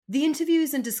The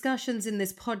interviews and discussions in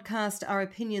this podcast are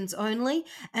opinions only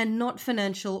and not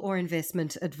financial or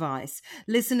investment advice.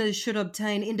 Listeners should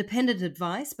obtain independent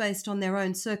advice based on their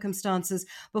own circumstances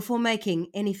before making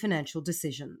any financial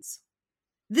decisions.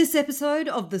 This episode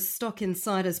of the Stock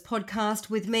Insiders podcast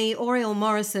with me, Oriel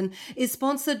Morrison, is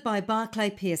sponsored by Barclay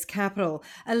Pearce Capital,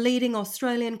 a leading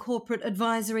Australian corporate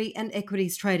advisory and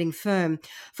equities trading firm.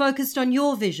 Focused on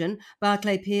your vision,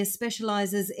 Barclay Pearce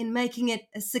specialises in making it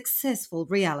a successful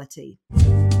reality.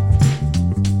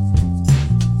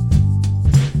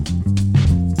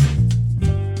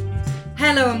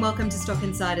 Hello and welcome to Stock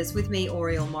Insiders with me,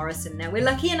 Oriel Morrison. Now, we're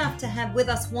lucky enough to have with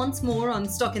us once more on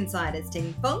Stock Insiders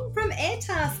Ting Fong from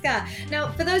Airtasker.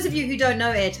 Now, for those of you who don't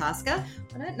know Airtasker,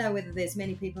 I don't know whether there's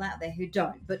many people out there who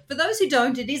don't, but for those who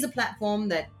don't, it is a platform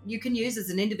that you can use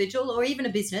as an individual or even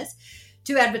a business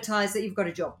to advertise that you've got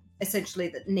a job, essentially,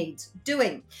 that needs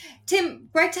doing. Tim,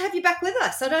 great to have you back with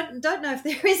us. I don't know if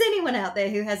there is anyone out there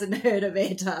who hasn't heard of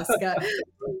Airtasker.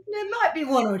 There might be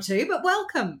one or two, but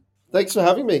welcome. Thanks for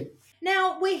having me.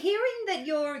 Now, we're hearing that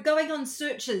you're going on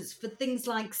searches for things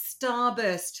like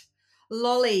Starburst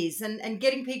lollies and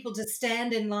getting people to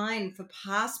stand in line for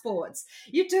passports.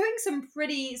 You're doing some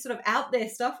pretty sort of out there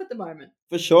stuff at the moment.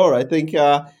 For sure. I think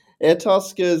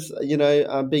Airtasker's,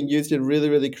 being used in really,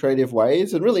 really creative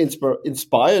ways and really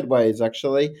inspired ways,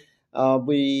 actually.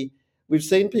 We've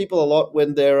seen people a lot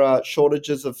when there are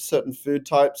shortages of certain food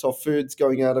types or foods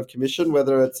going out of commission,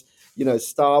 whether it's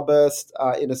Starburst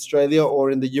in Australia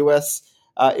or in the US.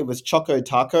 It was Choco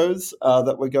Tacos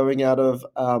that were going out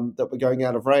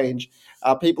of range.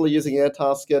 People are using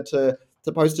Airtasker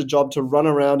to post a job to run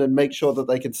around and make sure that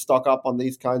they can stock up on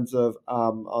these kinds of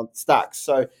on stacks.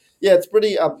 So yeah, it's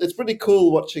pretty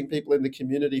cool watching people in the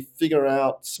community figure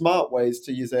out smart ways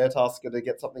to use Airtasker to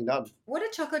get something done. What are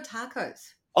Choco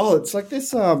Tacos? Oh, it's like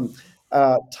this taco.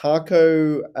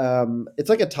 It's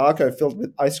like a taco filled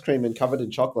with ice cream and covered in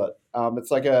chocolate.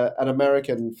 It's like an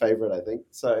American favorite, I think.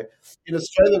 So in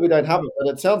Australia, we don't have it, but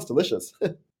it sounds delicious.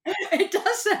 It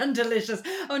does sound delicious.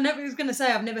 Oh, no, I was going to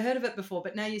say I've never heard of it before,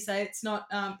 but now you say it's not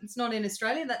in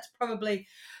Australia. That's probably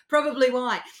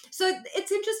why. So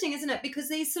it's interesting, isn't it? Because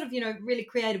these sort of really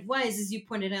creative ways, as you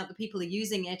pointed out, the people are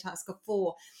using Airtasker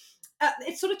for.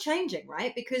 It's sort of changing,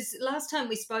 right? Because last time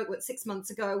we spoke, 6 months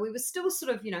ago, we were still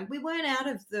sort of, we weren't out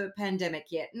of the pandemic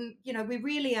yet. And, we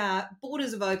really are.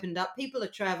 Borders have opened up. People are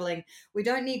traveling. We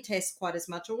don't need tests quite as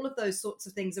much. All of those sorts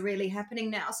of things are really happening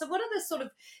now. So what are the sort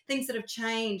of things that have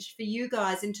changed for you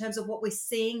guys in terms of what we're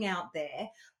seeing out there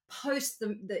post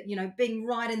the being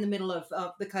right in the middle of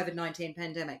the COVID-19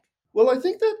 pandemic? Well, I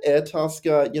think that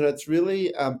Airtasker, it's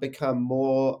really become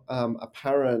more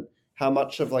apparent how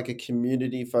much of like a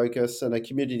community focus and a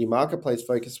community marketplace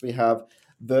focus we have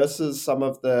versus some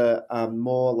of the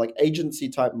more like agency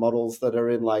type models that are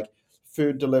in like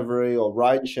food delivery or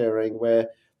ride sharing, where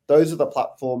those are the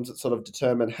platforms that sort of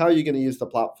determine how you're going to use the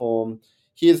platform.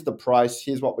 Here's the price,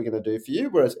 here's what we're going to do for you.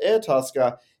 Whereas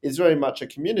Airtasker is very much a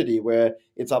community where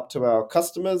it's up to our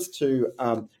customers to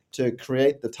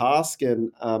create the task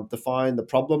and define the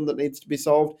problem that needs to be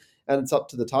solved. And it's up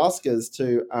to the taskers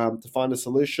to find a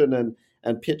solution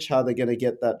and pitch how they're going to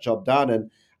get that job done.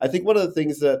 And I think one of the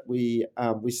things that we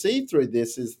see through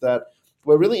this is that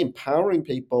we're really empowering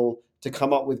people to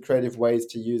come up with creative ways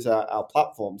to use our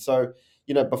platform. So,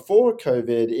 before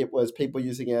COVID, it was people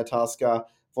using Airtasker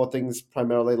for things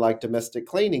primarily like domestic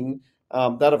cleaning.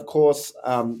 That, of course,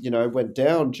 went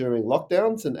down during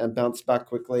lockdowns and bounced back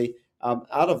quickly out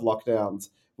of lockdowns.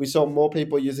 We saw more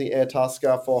people using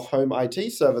Airtasker for home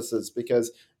IT services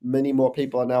because many more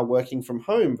people are now working from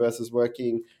home versus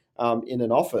working in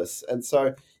an office. And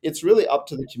so it's really up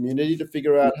to the community to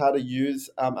figure out how to use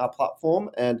our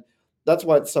platform. And that's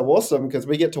why it's so awesome, because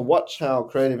we get to watch how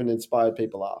creative and inspired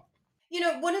people are.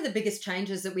 One of the biggest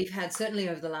changes that we've had, certainly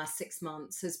over the last 6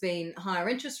 months, has been higher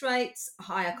interest rates,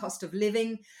 higher cost of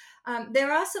living.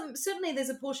 There's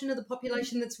a portion of the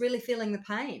population that's really feeling the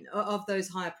pain of those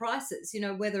higher prices,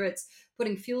 whether it's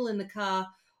putting fuel in the car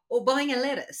or buying a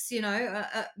lettuce.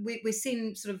 We've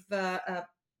seen sort of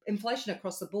inflation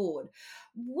across the board.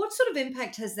 What sort of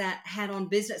impact has that had on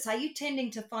business? Are you tending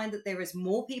to find that there is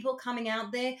more people coming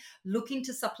out there looking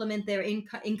to supplement their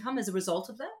income as a result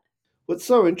of that? Well, it's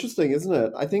so interesting, isn't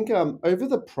it? I think over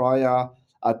the prior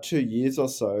 2 years or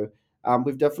so,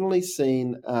 we've definitely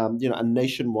seen, a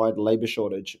nationwide labour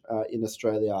shortage in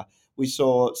Australia. We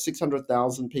saw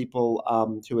 600,000 people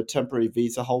who are temporary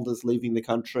visa holders leaving the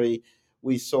country.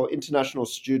 We saw international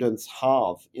students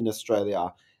halve in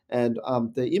Australia. And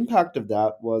the impact of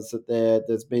that was that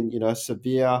there's been,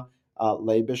 severe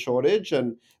labor shortage.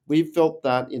 And we felt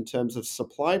that in terms of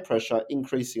supply pressure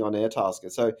increasing on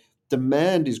Airtasker. So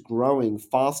demand is growing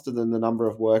faster than the number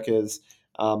of workers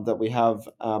that we have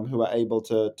who are able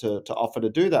to offer to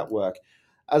do that work.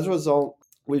 As a result,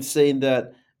 we've seen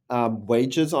that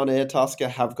wages on Airtasker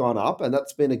have gone up, and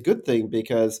that's been a good thing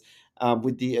because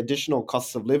with the additional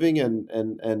costs of living and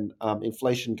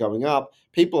inflation going up,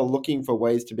 people are looking for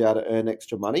ways to be able to earn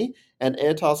extra money. And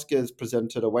Airtasker has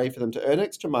presented a way for them to earn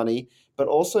extra money, but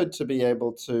also to be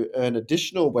able to earn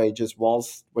additional wages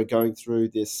whilst we're going through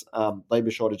this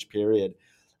labor shortage period.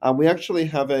 We actually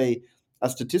have a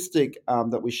statistic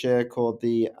that we share called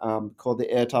the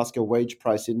Airtasker Wage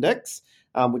Price Index,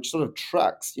 which sort of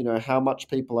tracks, how much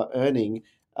people are earning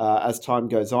as time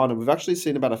goes on. And we've actually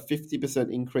seen about a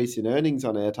 50% increase in earnings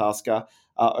on Airtasker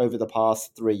over the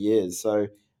past 3 years. So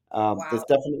there's Wow.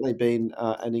 definitely been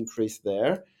an increase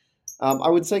there. I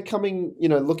would say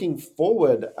looking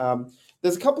forward,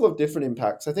 there's a couple of different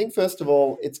impacts. I think, first of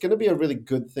all, it's going to be a really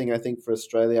good thing, I think, for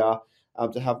Australia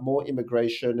to have more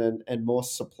immigration and more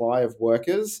supply of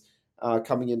workers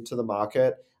coming into the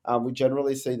market. We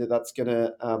generally see that that's going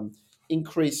to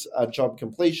increase job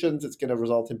completions. It's going to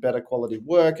result in better quality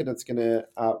work, and it's going to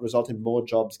result in more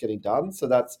jobs getting done. So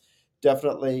that's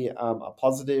definitely a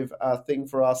positive thing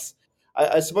for us.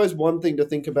 I suppose one thing to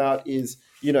think about is,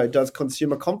 does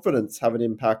consumer confidence have an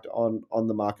impact on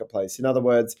the marketplace? In other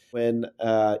words, when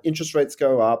interest rates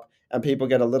go up and people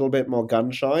get a little bit more gun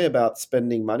shy about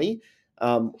spending money,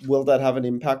 will that have an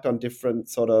impact on different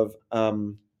sort of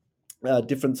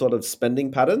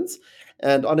spending patterns?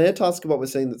 And on Airtasker, what we're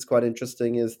seeing that's quite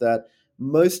interesting is that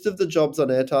most of the jobs on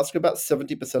Airtasker, about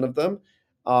 70% of them,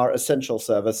 are essential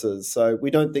services. So we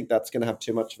don't think that's going to have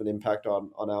too much of an impact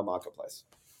on our marketplace.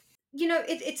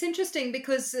 It's interesting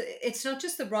because it's not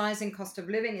just the rising cost of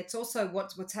living; it's also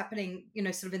what's happening,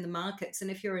 sort of in the markets.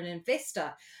 And if you're an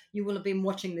investor, you will have been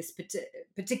watching this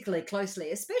particularly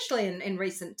closely, especially in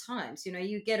recent times.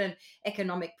 You get an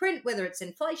economic print, whether it's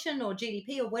inflation or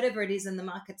GDP or whatever it is, and the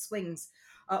market swings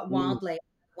Mm, wildly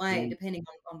way, mm. depending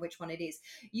on which one it is.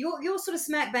 You're sort of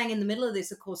smack bang in the middle of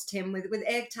this, of course, Tim, with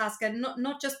Airtasker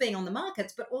not just being on the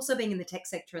markets, but also being in the tech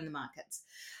sector in the markets.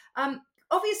 Um,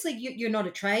 Obviously, you're not a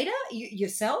trader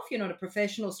yourself. You're not a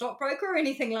professional stockbroker or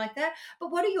anything like that. But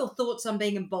what are your thoughts on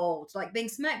being involved, like being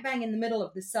smack bang in the middle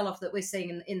of the sell-off that we're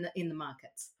seeing in the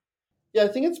markets? Yeah, I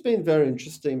think it's been very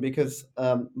interesting because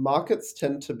markets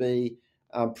tend to be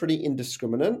pretty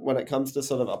indiscriminate when it comes to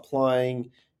sort of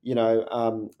applying,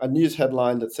 a news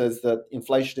headline that says that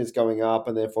inflation is going up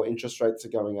and therefore interest rates are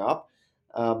going up.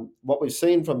 What we've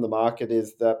seen from the market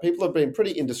is that people have been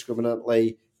pretty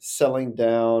indiscriminately selling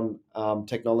down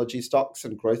technology stocks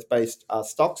and growth-based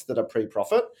stocks that are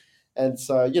pre-profit. And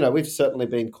so, we've certainly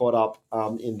been caught up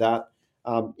in that.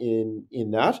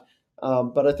 In that.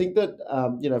 But I think that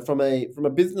from a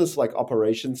business like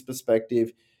operations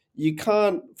perspective, you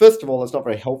can't. First of all, it's not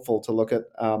very helpful to look at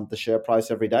the share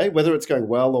price every day, whether it's going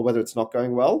well or whether it's not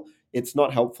going well. It's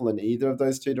not helpful in either of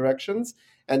those two directions.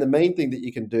 And the main thing that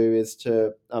you can do is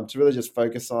to really just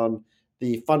focus on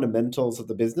the fundamentals of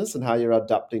the business and how you're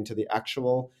adapting to the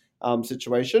actual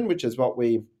situation, which is what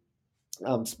we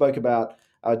spoke about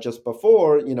just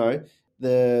before.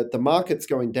 The market's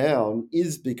going down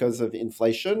is because of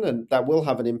inflation, and that will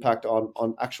have an impact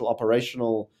on actual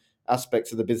operational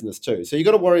aspects of the business too. So you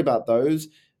got to worry about those,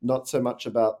 not so much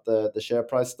about the share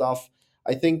price stuff.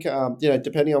 I think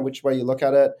depending on which way you look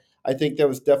at it, I think there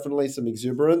was definitely some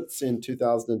exuberance in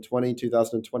 2020,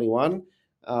 2021.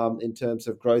 In terms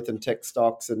of growth and tech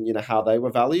stocks and how they were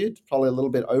valued, probably a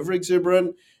little bit over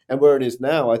exuberant, and where it is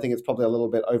now, I think it's probably a little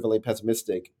bit overly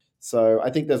pessimistic. So I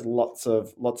think there's lots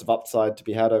of upside to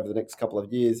be had over the next couple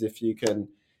of years if you can,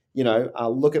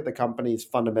 look at the company's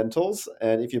fundamentals,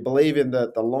 and if you believe in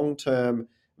the long term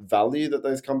value that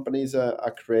those companies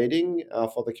are creating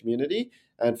for the community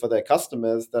and for their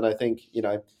customers, then I think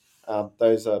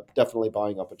those are definitely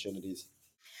buying opportunities.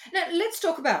 Now, let's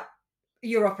talk about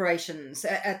your operations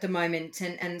at the moment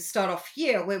and start off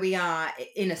here where we are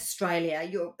in Australia.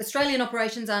 Your Australian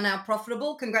operations are now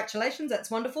profitable. Congratulations, that's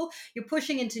wonderful. You're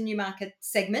pushing into new market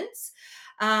segments.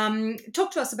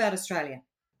 Talk to us about Australia.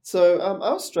 So our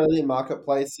Australian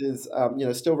marketplace is,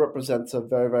 still represents a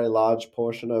very, very large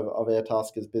portion of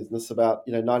Airtasker's business. About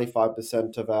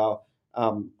 95% of our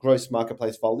gross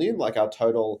marketplace volume, like our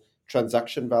total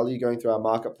transaction value going through our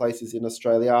marketplace, is in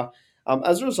Australia.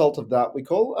 As a result of that, we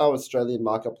call our Australian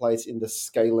marketplace in the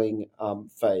scaling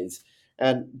phase.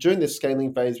 And during this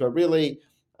scaling phase, we're really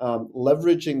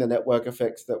leveraging the network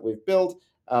effects that we've built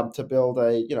to build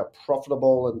a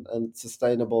profitable and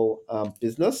sustainable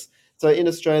business. So in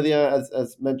Australia,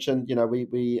 as mentioned,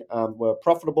 we were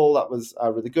profitable. That was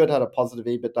really good. Had a positive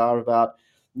EBITDA of about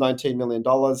 $19 million,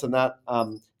 and that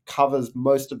covers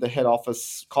most of the head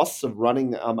office costs of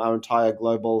running our entire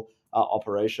global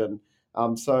operation.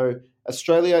 So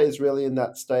Australia is really in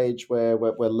that stage where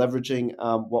we're leveraging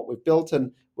what we've built,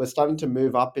 and we're starting to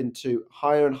move up into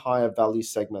higher and higher value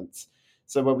segments.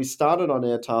 So where we started on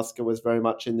Airtasker was very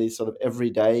much in these sort of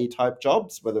everyday type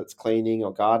jobs, whether it's cleaning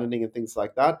or gardening and things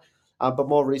like that. But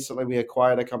more recently, we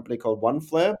acquired a company called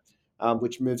OneFlare,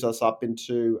 which moves us up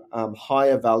into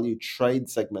higher value trade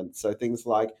segments. So things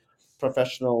like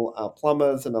professional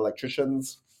plumbers and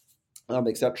electricians,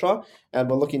 etc.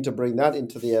 And we're looking to bring that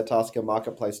into the Airtasker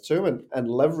marketplace too, and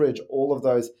leverage all of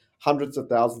those hundreds of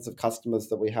thousands of customers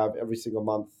that we have every single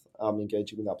month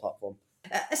engaging with our platform.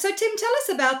 So, Tim, tell us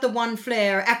about the One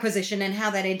Flare acquisition and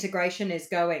how that integration is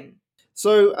going.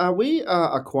 So we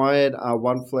acquired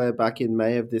OneFlare back in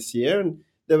May of this year, and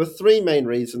there were three main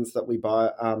reasons that we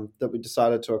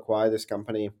decided to acquire this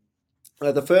company.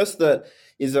 The first that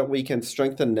is that we can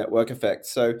strengthen network effects.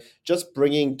 So just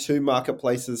bringing two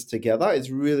marketplaces together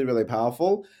is really, really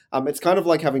powerful. It's kind of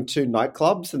like having two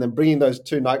nightclubs, and then bringing those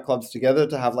two nightclubs together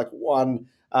to have like one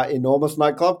enormous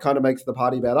nightclub kind of makes the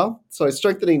party better. So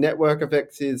strengthening network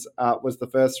effects was the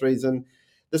first reason.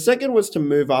 The second was to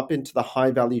move up into the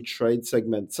high value trade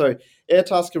segment. So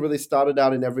Airtasker really started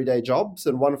out in everyday jobs,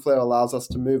 and OneFlare allows us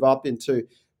to move up into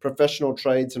professional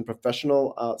trades and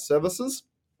professional services.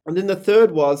 And then the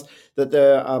third was that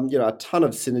there are a ton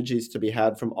of synergies to be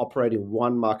had from operating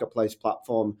one marketplace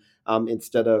platform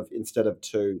instead of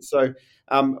two. So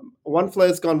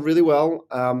OneFlare's gone really well.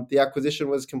 The acquisition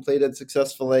was completed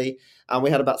successfully. We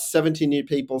had about 70 new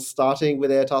people starting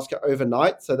with Airtasker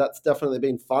overnight. So that's definitely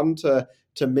been fun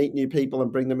to meet new people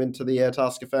and bring them into the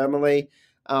Airtasker family.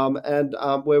 And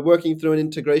we're working through an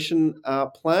integration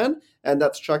plan, and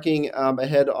that's tracking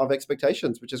ahead of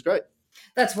expectations, which is great.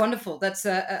 That's wonderful. That's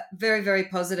very, very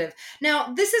positive.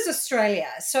 Now, this is Australia.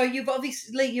 So you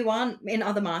are in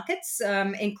other markets,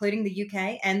 including the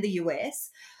UK and the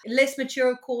US. Less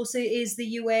mature, of course, is the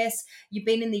US. You've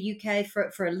been in the UK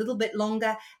for a little bit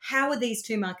longer. How are these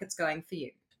two markets going for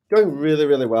you? Going really,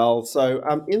 really well. So,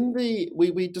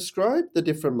 we describe the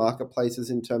different marketplaces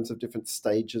in terms of different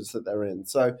stages that they're in.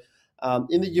 So,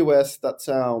 in the US, that's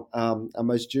our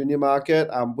most junior market.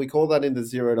 We call that in the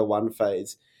 0 to 1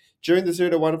 phase. During the 0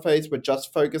 to 1 phase, we're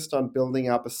just focused on building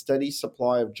up a steady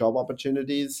supply of job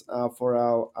opportunities for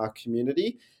our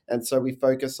community. And so we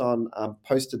focus on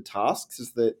posted tasks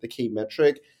as the key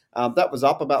metric. That was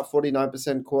up about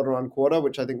 49% quarter on quarter,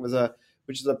 which I think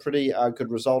which is a pretty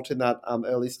good result in that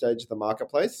early stage of the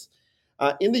marketplace.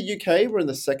 In the UK, we're in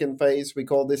the second phase. We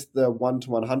call this the 1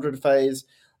 to 100 phase.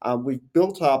 We've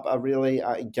built up a really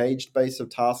engaged base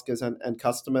of taskers and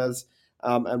customers,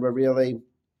 and we're really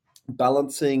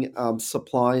balancing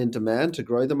supply and demand to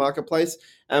grow the marketplace.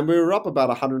 And we were up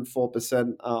about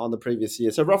 104% on the previous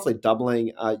year, so roughly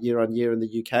doubling year on year in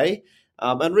the UK.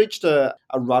 And reached a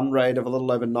run rate of a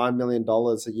little over $9 million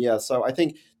a year. So I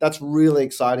think that's really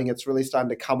exciting. It's really starting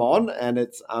to come on, and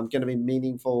it's going to be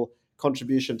meaningful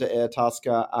contribution to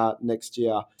Airtasker next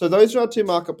year. So those are our two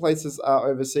marketplaces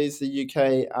overseas, the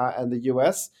UK and the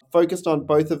US. Focused on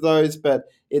both of those, but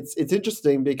it's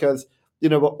interesting because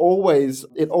it always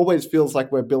feels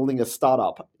like we're building a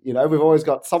startup. We've always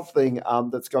got something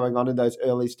that's going on in those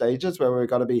early stages where we're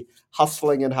going to be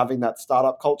hustling and having that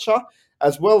startup culture,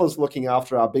 as well as looking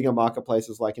after our bigger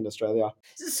marketplaces like in Australia.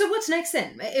 So what's next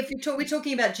then? If we're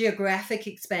talking about geographic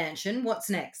expansion, what's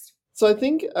next? So I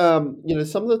think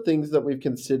some of the things that we've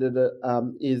considered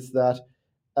is that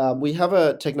we have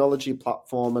a technology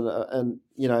platform, and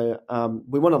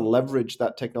we want to leverage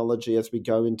that technology as we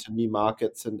go into new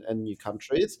markets and new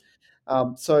countries.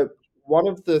 So one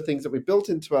of the things that we built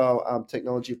into our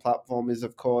technology platform is,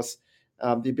 of course,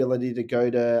 the ability to go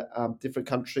to different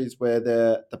countries where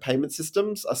the payment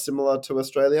systems are similar to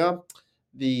Australia,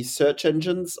 the search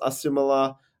engines are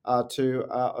similar to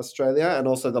Australia, and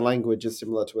also the language is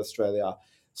similar to Australia.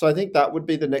 So I think that would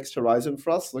be the next horizon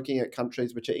for us, looking at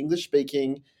countries which are English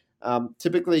speaking,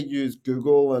 typically use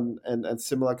Google and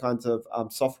similar kinds of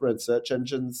software and search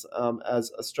engines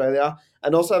as Australia,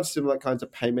 and also have similar kinds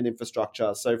of payment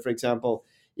infrastructure. So, for example,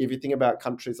 if you think about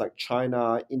countries like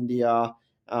China, India,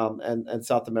 and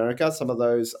South America, some of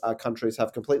those countries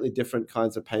have completely different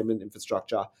kinds of payment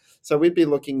infrastructure. So we'd be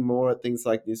looking more at things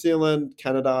like New Zealand,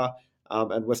 Canada,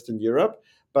 and Western Europe.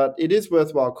 But it is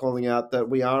worthwhile calling out that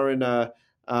we are in a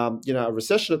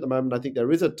recession at the moment. I think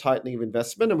there is a tightening of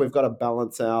investment, and we've got to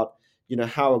balance out,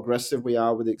 how aggressive we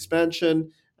are with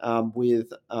expansion, with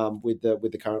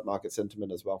the current market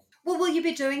sentiment as well. Well, will you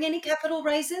be doing any capital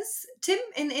raises, Tim,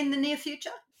 in the near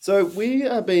future? So we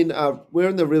have been we're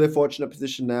in the really fortunate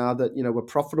position now that we're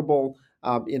profitable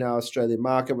in our Australian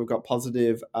market. We've got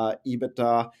positive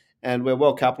EBITDA. And we're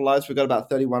well capitalized. We've got about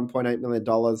 $31.8 million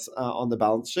on the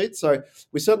balance sheet. So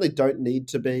we certainly don't need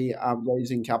to be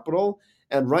raising capital.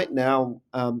 And right now,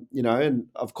 and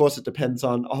of course it depends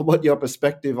on what your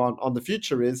perspective on the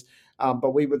future is.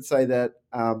 But we would say that,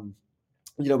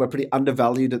 we're pretty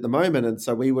undervalued at the moment. And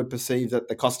so we would perceive that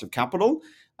the cost of capital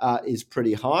is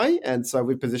pretty high. And so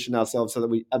we position ourselves so that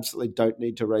we absolutely don't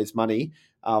need to raise money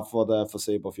for the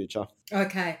foreseeable future.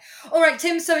 Okay. All right,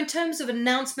 Tim. So in terms of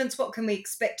announcements, what can we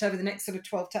expect over the next sort of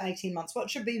 12 to 18 months? What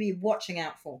should we be watching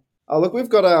out for? Look, we've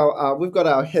got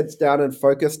our heads down and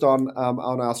focused on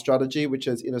our strategy, which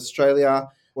is in Australia,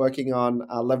 working on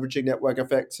leveraging network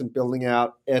effects and building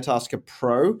out Airtasker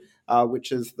Pro,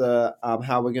 which is the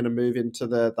how we're going to move into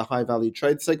the high value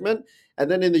trade segment. And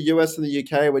then in the US and the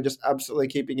UK, we're just absolutely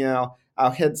keeping our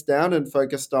heads down and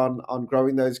focused on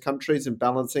growing those countries and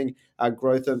balancing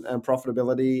growth and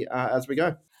profitability as we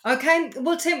go. Okay.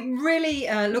 Well, Tim, really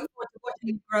look forward to watching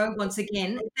you grow once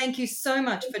again. Thank you so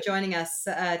much for joining us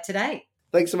today.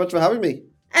 Thanks so much for having me.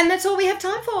 And that's all we have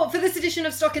time for this edition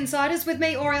of Stock Insiders with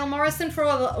me, Oriel Morrison. For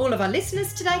all of our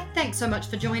listeners today, thanks so much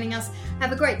for joining us.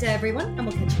 Have a great day, everyone, and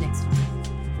we'll catch you next time.